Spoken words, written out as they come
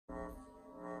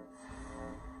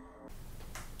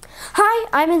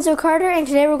I'm Enzo Carter, and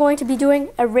today we're going to be doing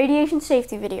a radiation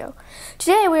safety video.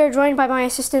 Today we are joined by my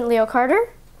assistant Leo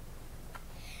Carter.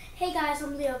 Hey guys,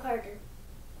 I'm Leo Carter.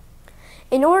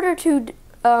 In order to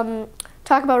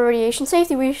talk about radiation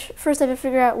safety, we first have to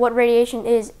figure out what radiation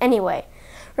is anyway.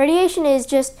 Radiation is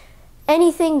just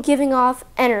anything giving off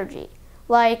energy.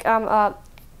 Like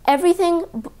everything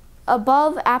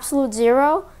above absolute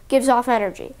zero gives off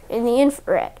energy in the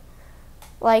infrared.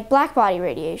 Like black body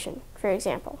radiation, for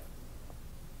example.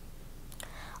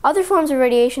 Other forms of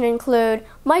radiation include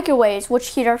microwaves, which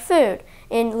heat our food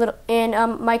in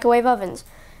microwave ovens.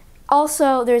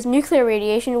 Also, there's nuclear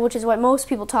radiation, which is what most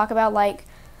people talk about,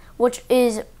 which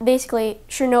is basically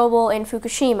Chernobyl and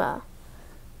Fukushima.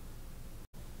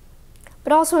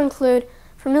 But also include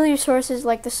familiar sources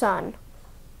like the sun.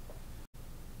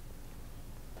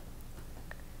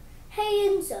 Hey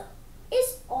Enzo,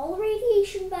 is all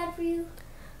radiation bad for you?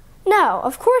 No,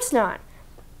 of course not.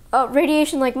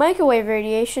 Radiation like microwave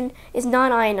radiation is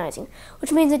non-ionizing,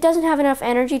 which means it doesn't have enough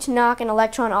energy to knock an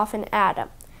electron off an atom.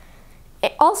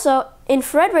 Also,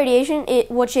 infrared radiation,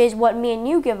 which is what me and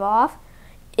you give off,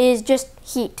 is just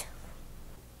heat.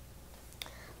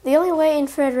 The only way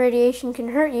infrared radiation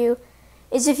can hurt you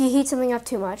is if you heat something up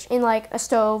too much in like a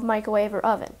stove, microwave, or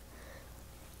oven.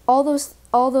 All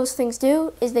those things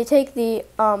do is they take the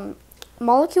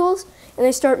molecules and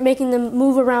they start making them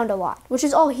move around a lot, which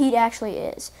is all heat actually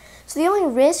is. So the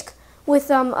only risk with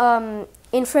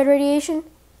infrared radiation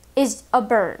is a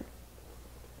burn.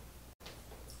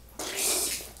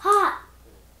 Hot!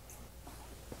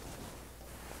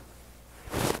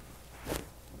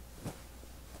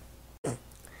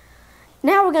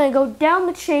 Now we're going to go down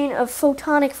the chain of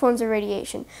photonic forms of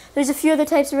radiation. There's a few other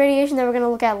types of radiation that we're going to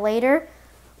look at later,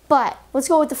 but let's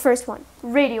go with the first one,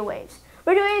 radio waves.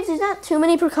 Radio waves, there's not too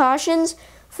many precautions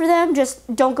for them.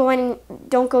 Just don't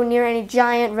go near any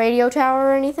giant radio tower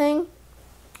or anything.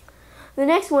 The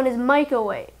next one is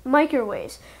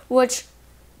microwaves, which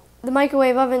the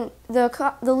microwave oven,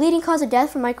 the leading cause of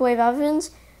death for microwave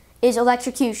ovens is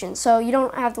electrocution, so you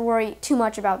don't have to worry too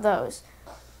much about those.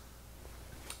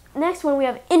 Next one we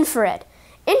have infrared.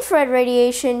 Infrared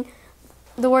radiation,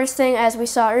 the worst thing, as we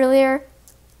saw earlier,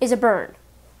 is a burn.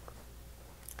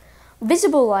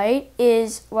 Visible light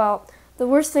is, well, the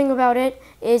worst thing about it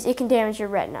is it can damage your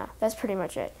retina. That's pretty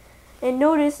much it. And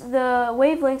notice the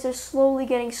wavelengths are slowly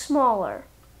getting smaller,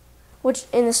 which,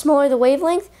 and the smaller the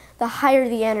wavelength, the higher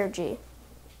the energy.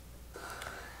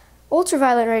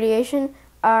 Ultraviolet radiation,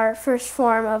 our first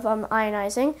form of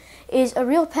ionizing, is a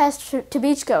real pest to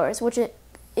beachgoers, which it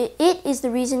is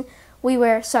the reason we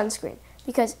wear sunscreen.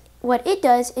 Because what it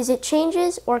does is it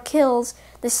changes or kills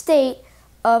the state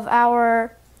of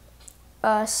our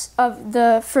of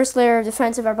the first layer of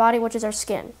defense of our body, which is our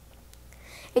skin.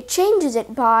 It changes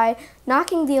it by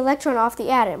knocking the electron off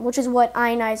the atom, which is what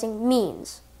ionizing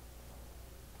means.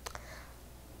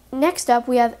 Next up,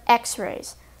 we have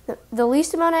X-rays. The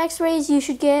least amount of X-rays you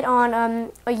should get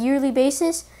on a yearly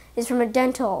basis is from a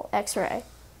dental X-ray.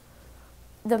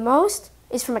 The most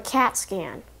is from a CAT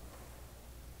scan.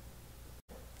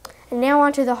 And now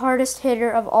on to the hardest hitter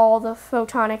of all the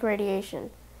photonic radiation.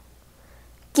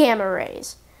 Gamma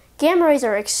rays. Gamma rays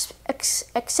are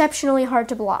exceptionally hard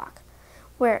to block.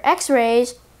 Where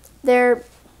X-rays, they're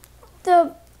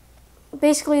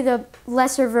basically the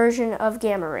lesser version of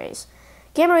gamma rays.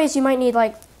 Gamma rays you might need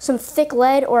like some thick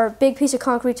lead or a big piece of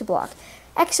concrete to block.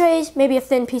 X-rays, maybe a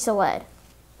thin piece of lead.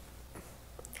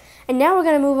 And now we're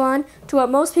going to move on to what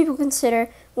most people consider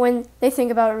when they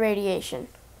think about radiation.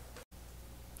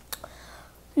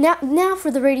 Now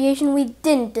for the radiation we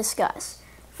didn't discuss.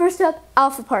 First up,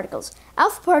 alpha particles.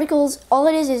 Alpha particles, all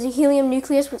it is a helium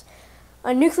nucleus.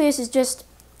 A nucleus is just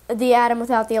the atom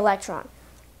without the electron.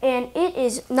 And it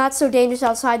is not so dangerous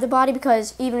outside the body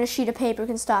because even a sheet of paper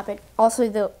can stop it, also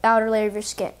the outer layer of your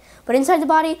skin. But inside the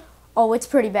body, oh, it's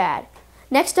pretty bad.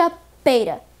 Next up,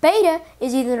 beta. Beta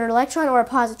is either an electron or a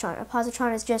positron. A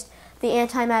positron is just the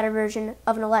antimatter version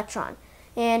of an electron.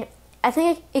 And I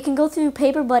think it can go through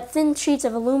paper, but thin sheets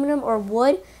of aluminum or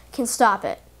wood can stop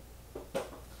it.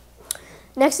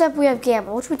 Next up, we have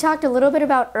gamma, which we talked a little bit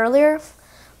about earlier.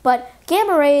 But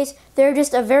gamma rays, they're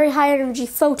just a very high energy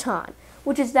photon,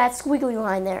 which is that squiggly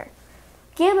line there.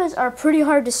 Gammas are pretty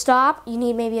hard to stop. You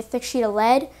need maybe a thick sheet of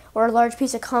lead or a large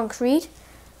piece of concrete.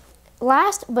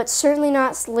 Last, but certainly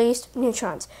not least,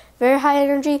 neutrons. Very high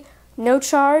energy, no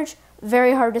charge,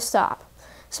 very hard to stop.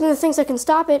 Some of the things that can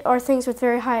stop it are things with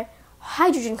very high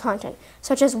hydrogen content,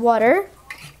 such as water,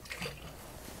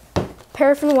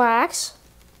 paraffin wax,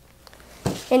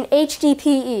 and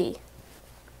HDPE.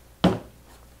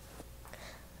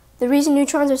 The reason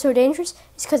neutrons are so dangerous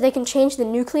is because they can change the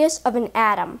nucleus of an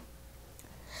atom.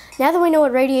 Now that we know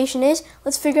what radiation is,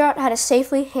 let's figure out how to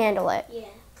safely handle it. Yeah.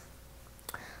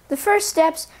 The first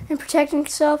steps in protecting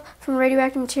yourself from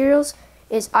radioactive materials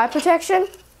is eye protection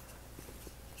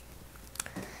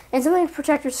and something to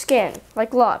protect your skin, like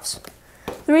gloves.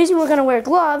 The reason we're going to wear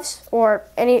gloves or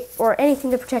anything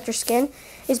to protect your skin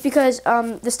is because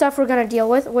the stuff we're going to deal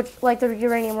with, which, like the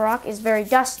uranium rock, is very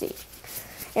dusty.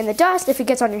 And the dust, if it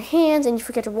gets on your hands and you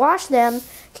forget to wash them,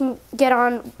 can get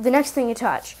on the next thing you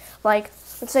touch. Like,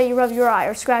 let's say you rub your eye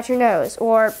or scratch your nose,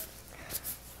 or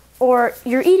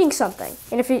you're eating something,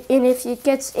 and if it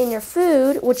gets in your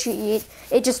food, which you eat,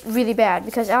 it's just really bad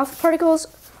because alpha particles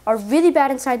are really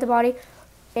bad inside the body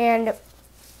and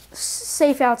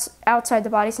safe outside the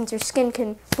body since your skin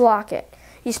can block it.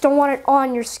 You just don't want it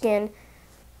on your skin.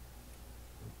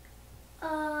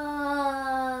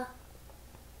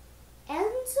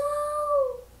 Enzo?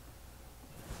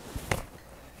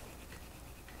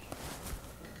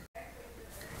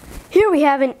 Here we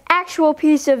have an actual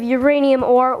piece of uranium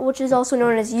ore, which is also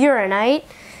known as uranite,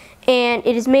 and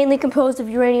it is mainly composed of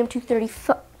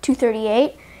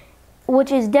uranium-238,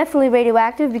 which is definitely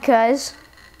radioactive because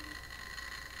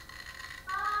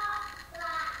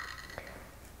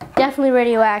definitely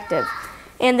radioactive.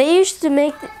 And they used to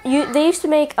make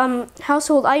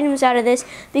household items out of this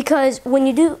because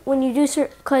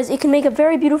because it can make a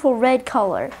very beautiful red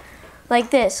color. Like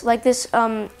this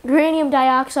uranium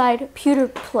dioxide pewter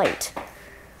plate,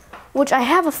 which I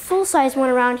have a full-size one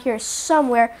around here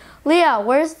somewhere. Leah,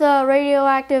 where's the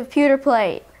radioactive pewter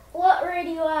plate? What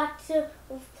radioactive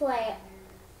plate?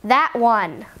 That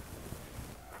one.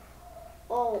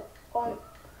 Oh.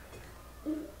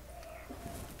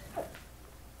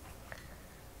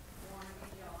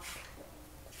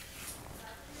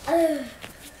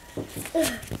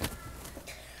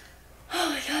 Oh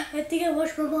my god, I think I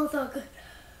washed my mouth out good.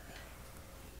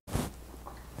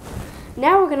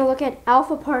 Now we're going to look at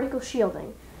alpha particle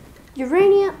shielding.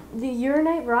 The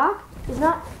uranite rock is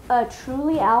not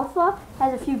truly alpha,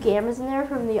 has a few gammas in there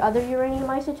from the other uranium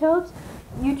isotopes.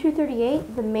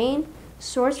 U-238, the main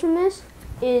source from this,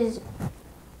 is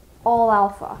all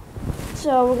alpha.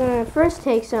 So we're going to first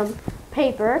take some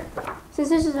paper. Since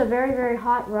this is a very, very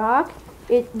hot rock,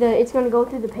 it's going to go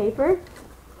through the paper.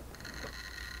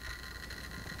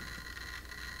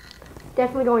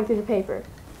 Definitely going through the paper.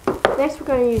 Next we're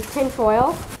going to use tin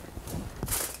foil.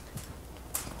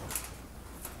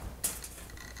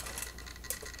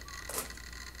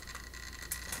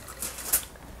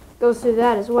 Goes through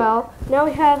that as well. Now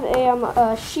we have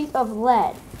a sheet of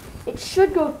lead. It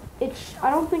should go. I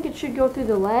don't think it should go through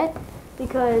the lead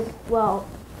because, well,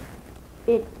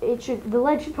 the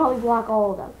lead should probably block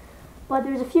all of them. But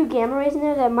there's a few gamma rays in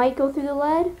there that might go through the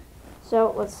lead.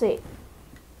 So let's see.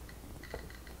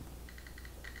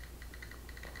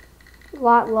 A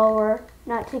lot lower,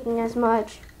 not taking as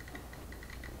much.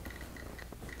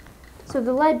 So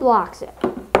the lead blocks it.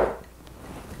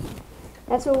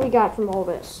 That's what we got from all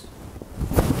this.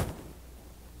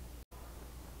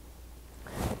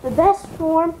 The best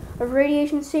form of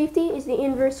radiation safety is the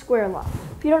inverse square law.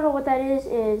 If you don't know what that is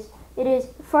it is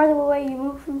the farther away you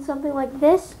move from something like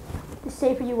this, the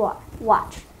safer you are.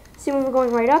 Watch. See, when we're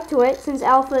going right up to it, since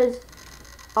alphas,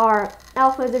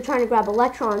 they're trying to grab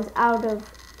electrons out of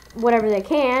whatever they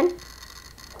can.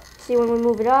 See, when we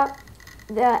move it up,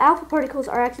 the alpha particles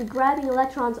are actually grabbing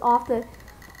electrons off the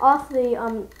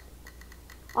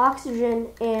oxygen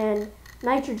and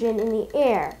nitrogen in the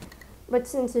air. But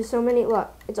since there's so many,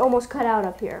 look, it's almost cut out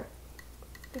up here.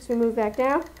 As we move back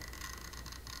down,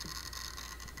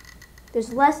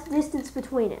 there's less distance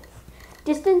between it.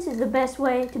 Distance is the best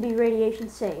way to be radiation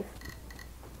safe.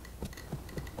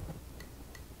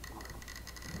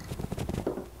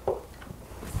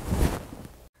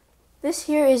 This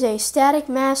here is a static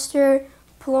master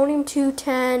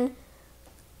polonium-210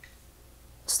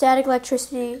 static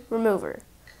electricity remover.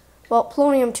 Well,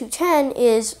 polonium-210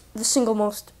 is the single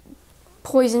most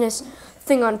poisonous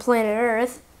thing on planet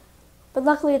Earth, but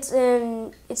luckily it's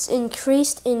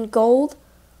increased in gold,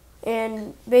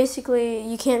 and basically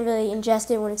you can't really ingest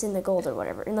it when it's in the gold or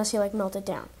whatever, unless you like melt it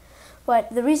down.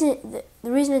 But the reason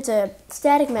it's a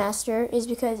static master is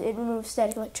because it removes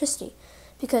static electricity.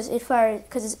 Because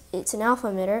it's an alpha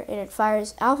emitter, and it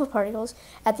fires alpha particles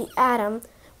at the atom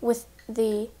with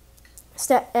the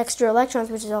extra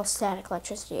electrons, which is all static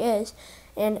electricity is,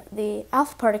 and the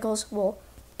alpha particles will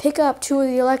pick up 2 of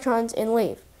the electrons and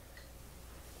leave,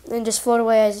 and just float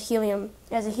away as a helium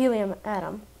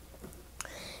atom.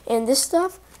 And this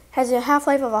stuff has a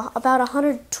half-life of about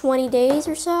 120 days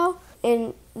or so,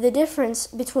 and the difference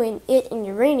between it and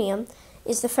uranium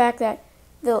is the fact that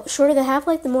the shorter the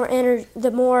half-life, the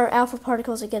more alpha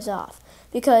particles it gives off,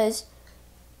 because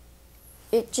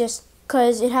it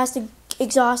has to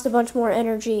exhaust a bunch more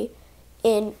energy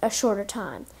in a shorter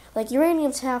time. Like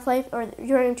uranium's half-life, or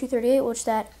uranium-238, which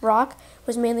that rock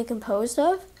was mainly composed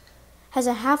of, has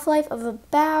a half-life of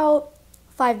about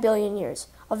 5 billion years,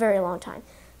 a very long time.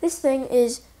 This thing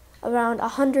is around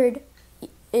 100,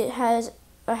 it has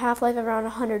a half-life of around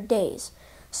 100 days.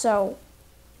 So,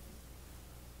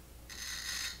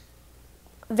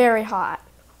 very hot.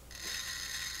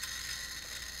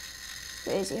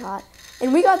 Crazy hot.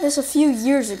 And we got this a few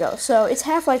years ago, so it's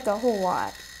half-life a whole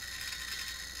lot.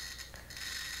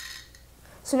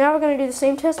 So now we're going to do the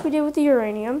same test we did with the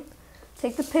uranium.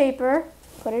 Take the paper,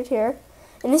 put it here,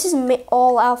 and this is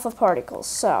all alpha particles,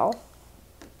 so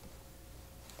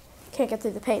can't get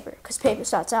through the paper because paper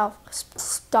stops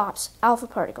alpha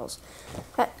particles.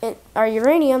 Our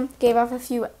uranium gave off a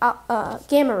few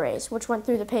gamma rays, which went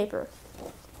through the paper.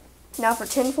 Now for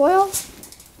tinfoil.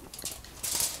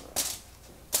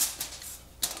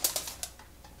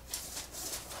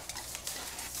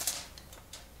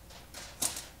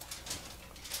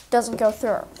 Doesn't go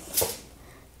through.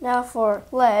 Now for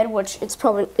lead, which it's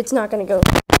not going to go,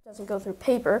 doesn't go through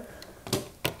paper.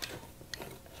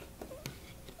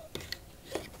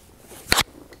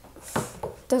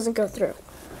 Doesn't go through.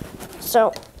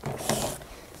 So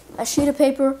a sheet of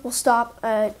paper will stop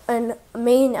a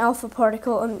main alpha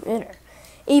particle emitter,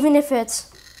 even if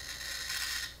it's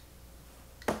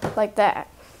like that.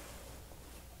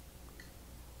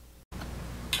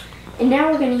 And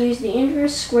now we're going to use the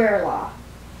inverse square law.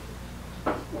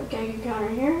 We're going to get counter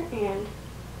here, and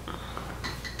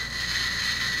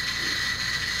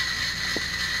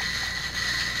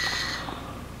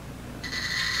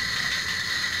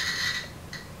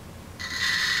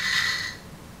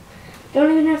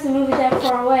don't even have to move it that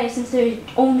far away since there's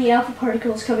only alpha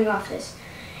particles coming off this.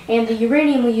 And the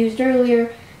uranium we used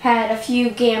earlier had a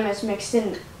few gammas mixed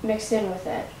in with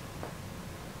it.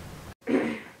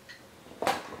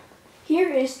 Here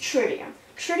is tritium.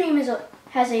 Tritium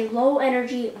has a low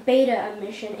energy beta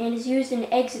emission and is used in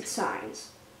exit signs.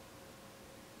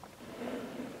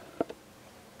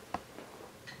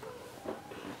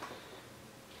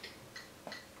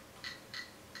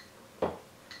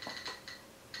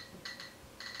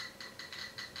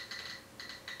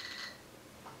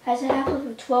 Has a half-life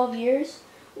of 12 years,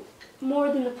 more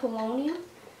than the polonium.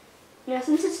 Now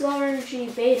since it's low energy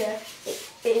beta,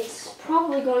 it's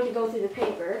probably going to go through the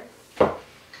paper.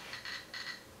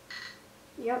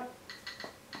 Yep.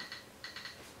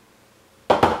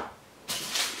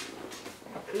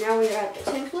 Now we got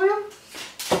the tinfoil.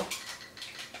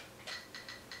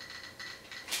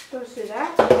 Goes through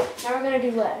that. Now we're going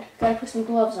to do lead. Gotta put some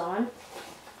gloves on.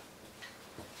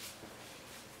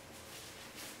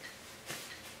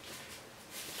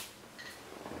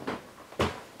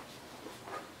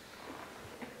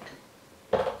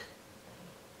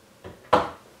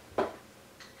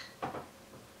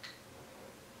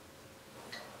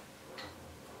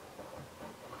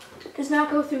 Does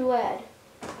not go through lead.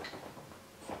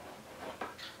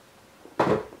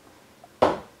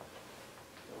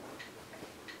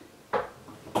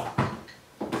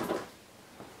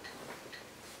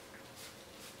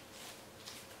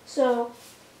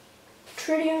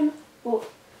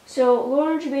 So low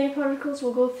energy beta particles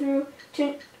will go through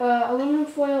aluminum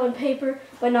foil and paper,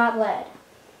 but not lead.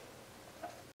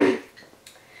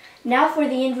 Now for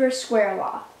the inverse square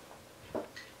law.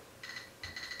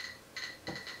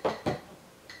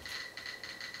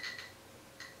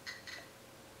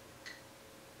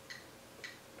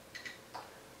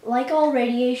 Like all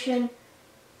radiation,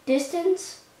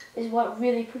 distance is what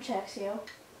really protects you.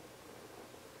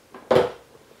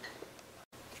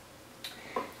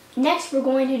 Next, we're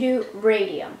going to do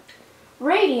radium.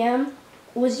 Radium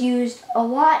was used a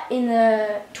lot in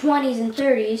the 20s and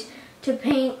 30s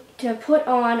to put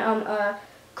on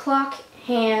clock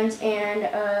hands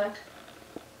and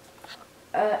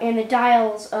the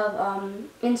dials of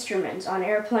instruments on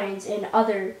airplanes and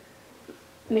other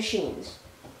machines.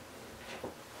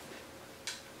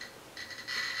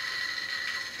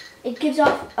 It gives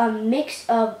off a mix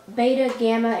of beta,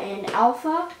 gamma, and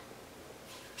alpha.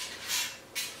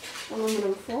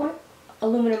 Aluminum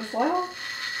foil.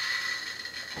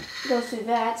 Goes through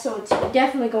that, so it's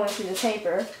definitely going through the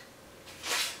paper.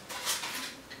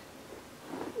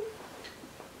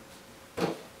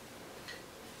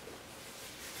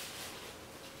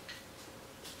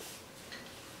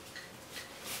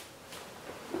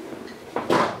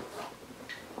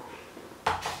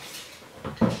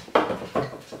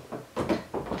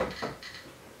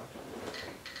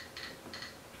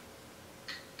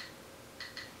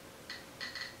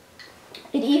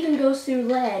 It even goes through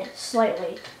lead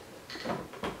slightly.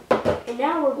 And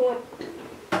now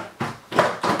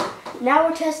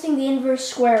we're testing the inverse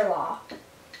square law.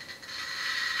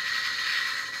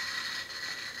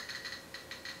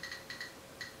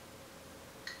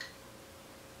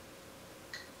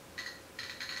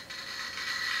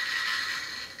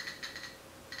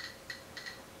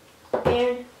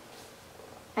 And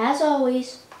as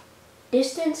always,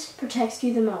 distance protects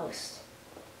you the most.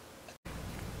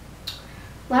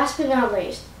 Last but not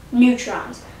least,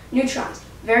 neutrons. Neutrons,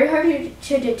 very hard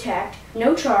to detect,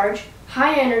 no charge,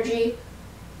 high energy,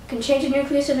 can change the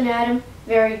nucleus of an atom,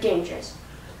 very dangerous.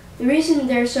 The reason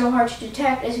they're so hard to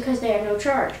detect is because they have no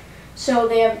charge. So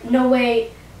they have no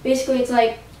way, basically it's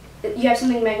like you have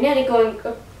something magnetic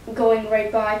going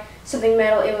right by something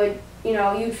metal, it would,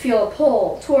 you'd feel a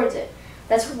pull towards it.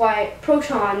 That's why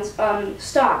protons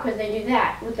stop, because they do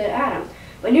that with the atom.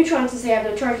 But neutrons, since they have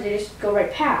no charge, they just go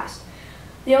right past.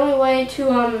 The only way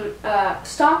to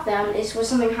stop them is with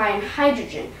something high in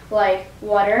hydrogen, like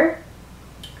water,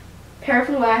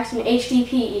 paraffin wax, and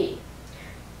HDPE.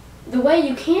 The way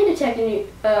you can detect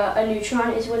a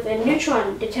neutron is with a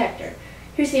neutron detector.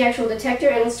 Here's the actual detector,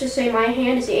 and let's just say my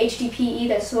hand is the HDPE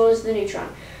that slows the neutron.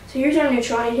 So here's our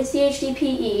neutron, it hits the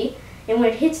HDPE, and when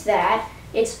it hits that,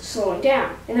 it's slowing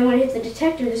down. And then when it hits the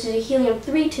detector, this is a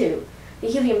helium-3 tube. The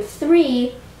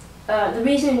helium-3, the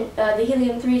reason the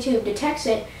helium-3 tube detects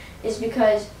it is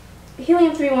because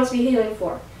helium-3 wants to be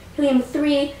helium-4.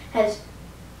 Helium-3 has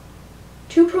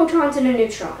 2 protons and a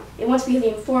neutron. It wants to be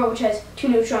helium-4, which has 2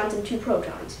 neutrons and 2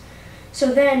 protons.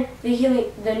 So then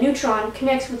the neutron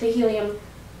connects with the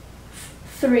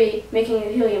helium-3, making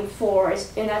it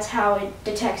helium-4, and that's how it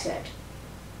detects it.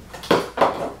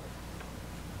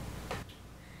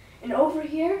 And over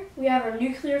here, we have our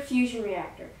nuclear fusion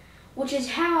reactor, which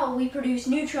is how we produce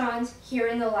neutrons here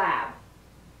in the lab.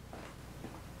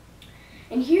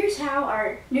 And here's how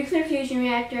our nuclear fusion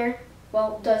reactor,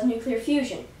 does nuclear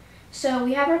fusion. So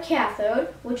we have our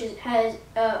cathode, which has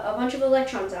a bunch of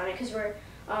electrons on it, because we're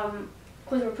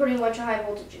putting a bunch of high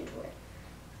voltage into it,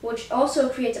 which also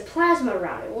creates a plasma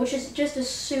around it, which is just a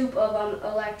soup of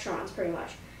electrons, pretty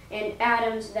much, and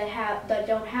atoms that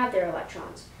don't have their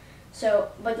electrons.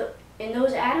 So, in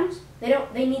those atoms,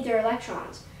 they need their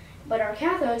electrons. But our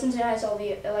cathode, since it has all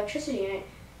the electricity in it,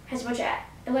 has a bunch of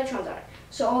electrons on it.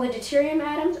 So all the deuterium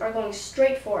atoms are going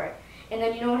straight for it. And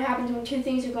then you know what happens when two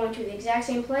things are going to the exact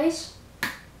same place?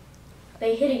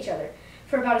 They hit each other.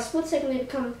 For about a split second, they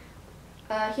become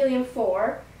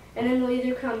helium-4, and then they'll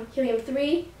either become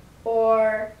helium-3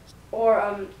 or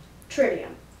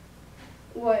tritium.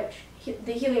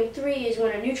 The helium-3 is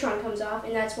when a neutron comes off,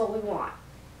 and that's what we want.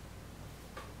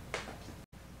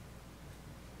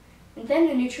 And then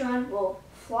the neutron will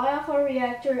fly off our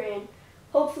reactor and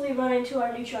hopefully run into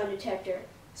our neutron detector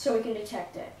so we can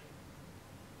detect it.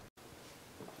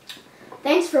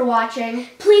 Thanks for watching.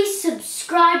 Please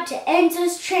subscribe to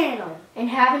Enzo's channel. And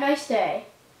have a nice day.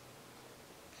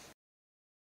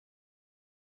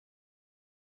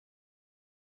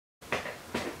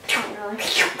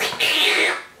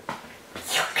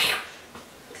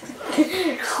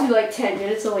 Like 10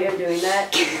 minutes only of doing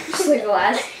that. Just like the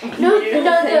last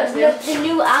the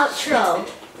new outro.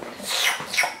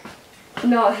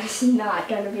 No, this is not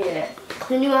gonna be it.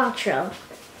 The new outro.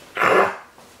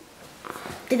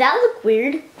 Did that look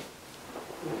weird?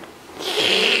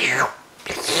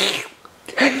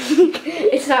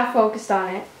 It's not focused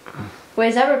on it. Wait,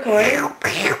 is that recording?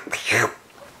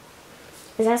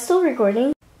 Is that still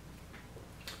recording?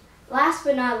 Last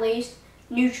but not least,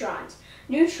 neutrons.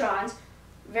 Neutrons,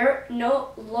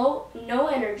 no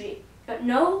energy,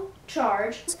 no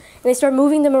charge. And they start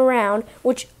moving them around,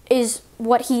 which is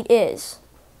what heat is.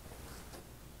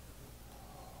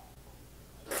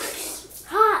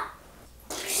 Hot.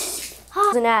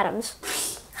 Hot. And atoms.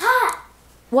 Hot.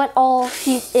 What all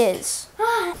heat is.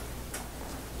 Hot.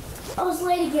 I was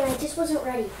late again. I just wasn't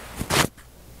ready.